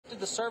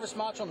the service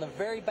module on the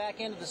very back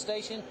end of the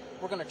station.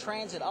 We're going to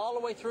transit all the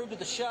way through to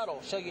the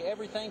shuttle, show you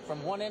everything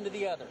from one end to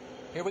the other.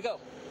 Here we go.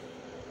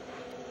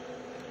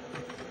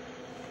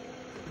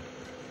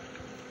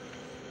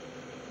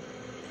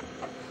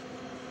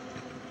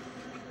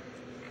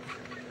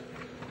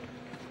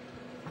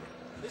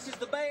 This is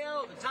the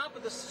bayo, the top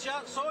of the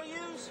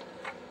Soyuz.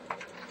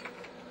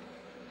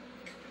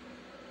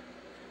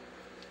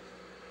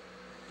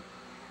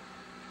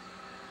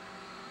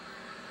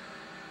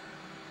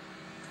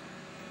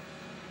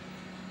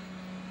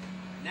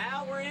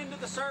 Now we're into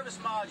the service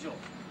module.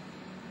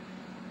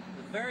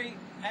 The very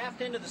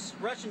aft end of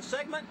the Russian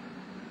segment.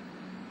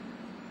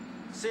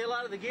 See a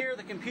lot of the gear,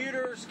 the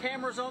computers,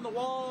 cameras on the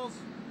walls.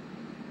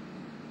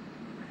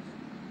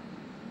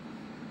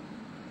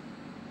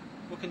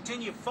 We'll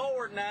continue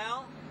forward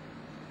now.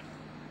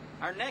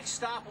 Our next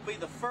stop will be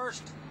the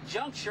first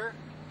juncture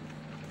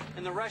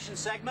in the Russian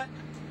segment,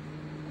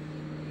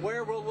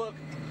 where we'll look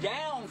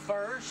down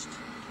first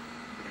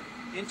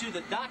into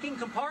the docking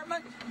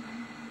compartment.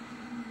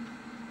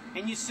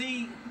 And you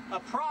see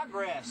a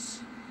progress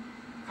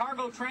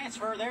cargo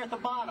transfer there at the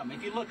bottom.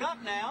 If you look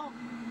up now,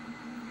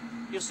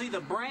 you'll see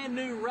the brand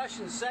new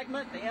Russian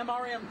segment, the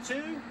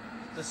MRM-2,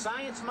 the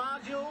science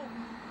module.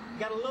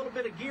 Got a little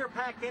bit of gear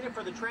packed in it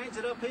for the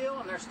transit uphill,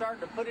 and they're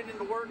starting to put it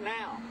into work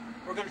now.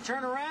 We're going to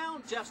turn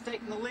around. Jeff's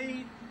taking the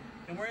lead,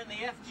 and we're in the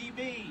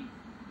FGB.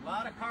 A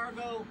lot of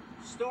cargo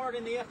stored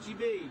in the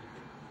FGB.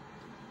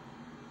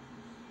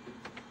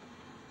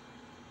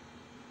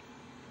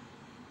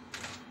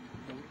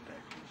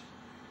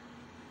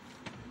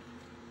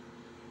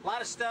 A lot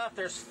of stuff.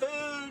 There's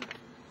food,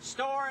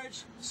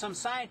 storage, some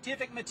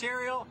scientific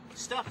material,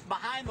 stuff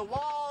behind the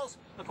walls,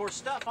 of course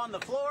stuff on the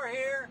floor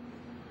here,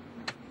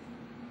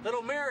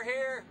 little mirror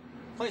here,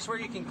 place where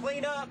you can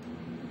clean up,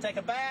 take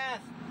a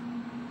bath.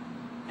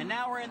 And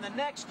now we're in the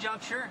next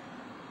juncture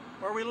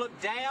where we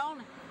look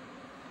down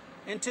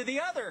into the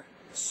other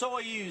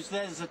Soyuz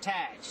that is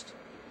attached.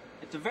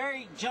 At the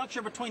very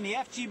juncture between the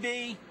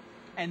FGB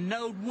and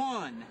Node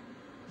 1.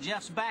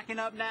 Jeff's backing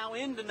up now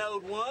into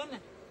Node 1.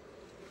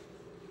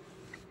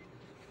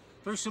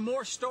 Through some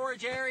more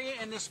storage area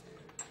in this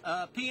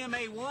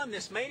PMA-1,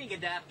 this mating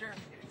adapter.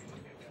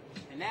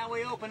 And now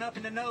we open up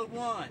into Node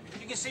 1.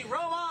 You can see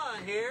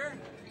Roman here.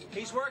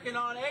 He's working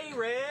on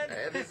A-Red.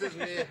 Hey, this is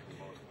me.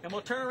 And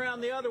we'll turn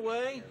around the other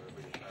way.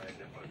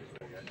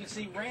 You can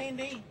see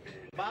Randy,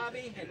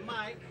 Bobby, and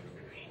Mike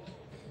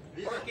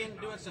working,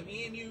 doing some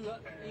EMU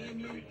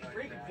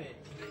reconfig.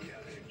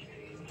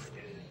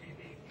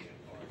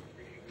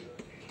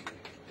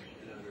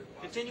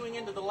 Continuing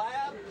into the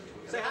lab.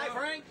 Say hi,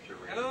 Frank.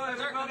 Hello,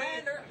 everybody. Our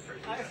commander,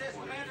 ISS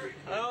commander.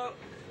 Hello.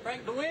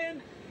 Frank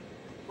DeWin.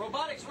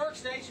 Robotics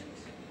workstations.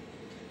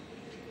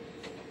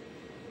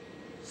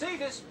 See,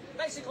 this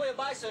basically a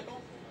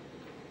bicycle.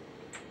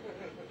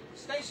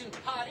 Station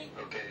potty.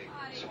 Okay,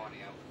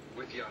 Swanee, I'm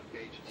with you on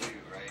page 2,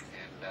 right?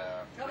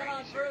 And Coming on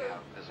Randy's through. here now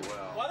as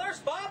well. Well, there's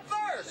Bob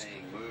first.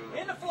 Saying move.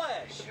 In the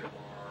flesh.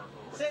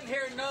 Sitting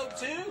here in Node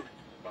 2.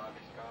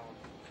 Bobby's column.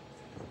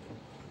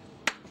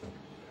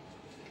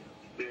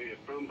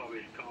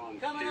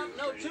 Coming up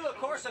Node 2, of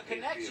course, a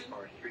connection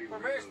for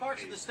various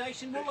parts of the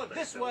station. We'll look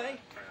this way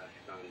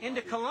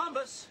into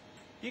Columbus.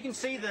 You can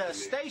see the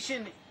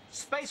station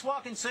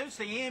spacewalking suits,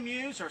 the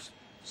EMUs, are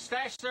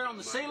stashed there on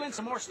the ceiling.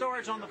 Some more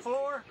storage on the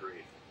floor.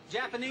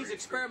 Japanese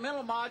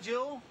experimental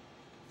module,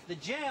 the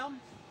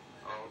GEM,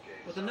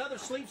 with another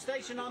sleep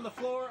station on the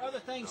floor. Other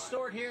things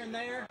stored here and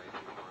there.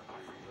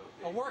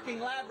 A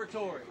working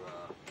laboratory.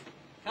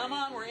 Come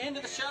on, we're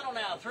into the shuttle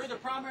now, through the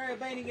primary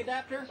mating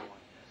adapter.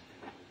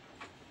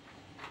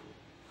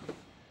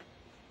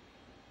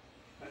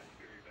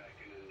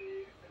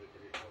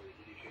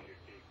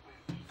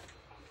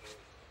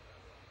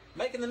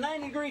 Making the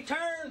 90-degree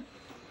turn.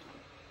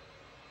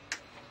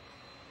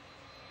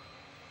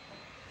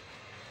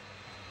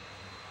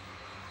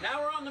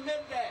 Now we're on the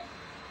mid-deck.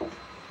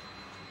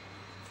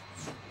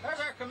 There's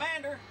our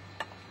commander,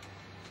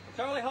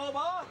 Charlie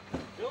Hobaugh,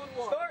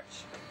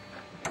 Scorch.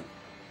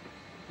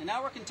 And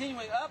now we're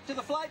continuing up to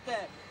the flight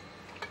deck.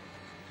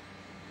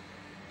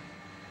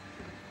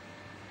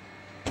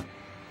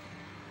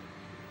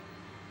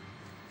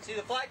 See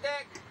the flight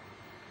deck?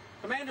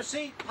 Commander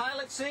seat,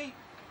 pilot seat.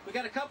 We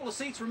got a couple of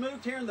seats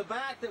removed here in the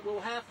back that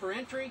we'll have for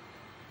entry.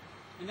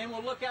 And then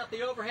we'll look out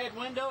the overhead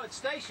window at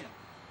station.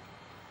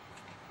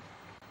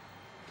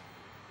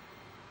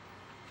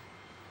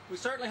 We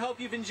certainly hope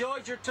you've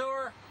enjoyed your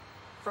tour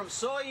from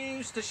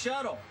Soyuz to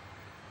Shuttle.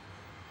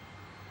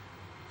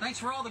 Thanks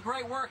for all the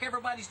great work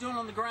everybody's doing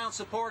on the ground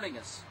supporting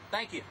us.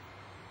 Thank you.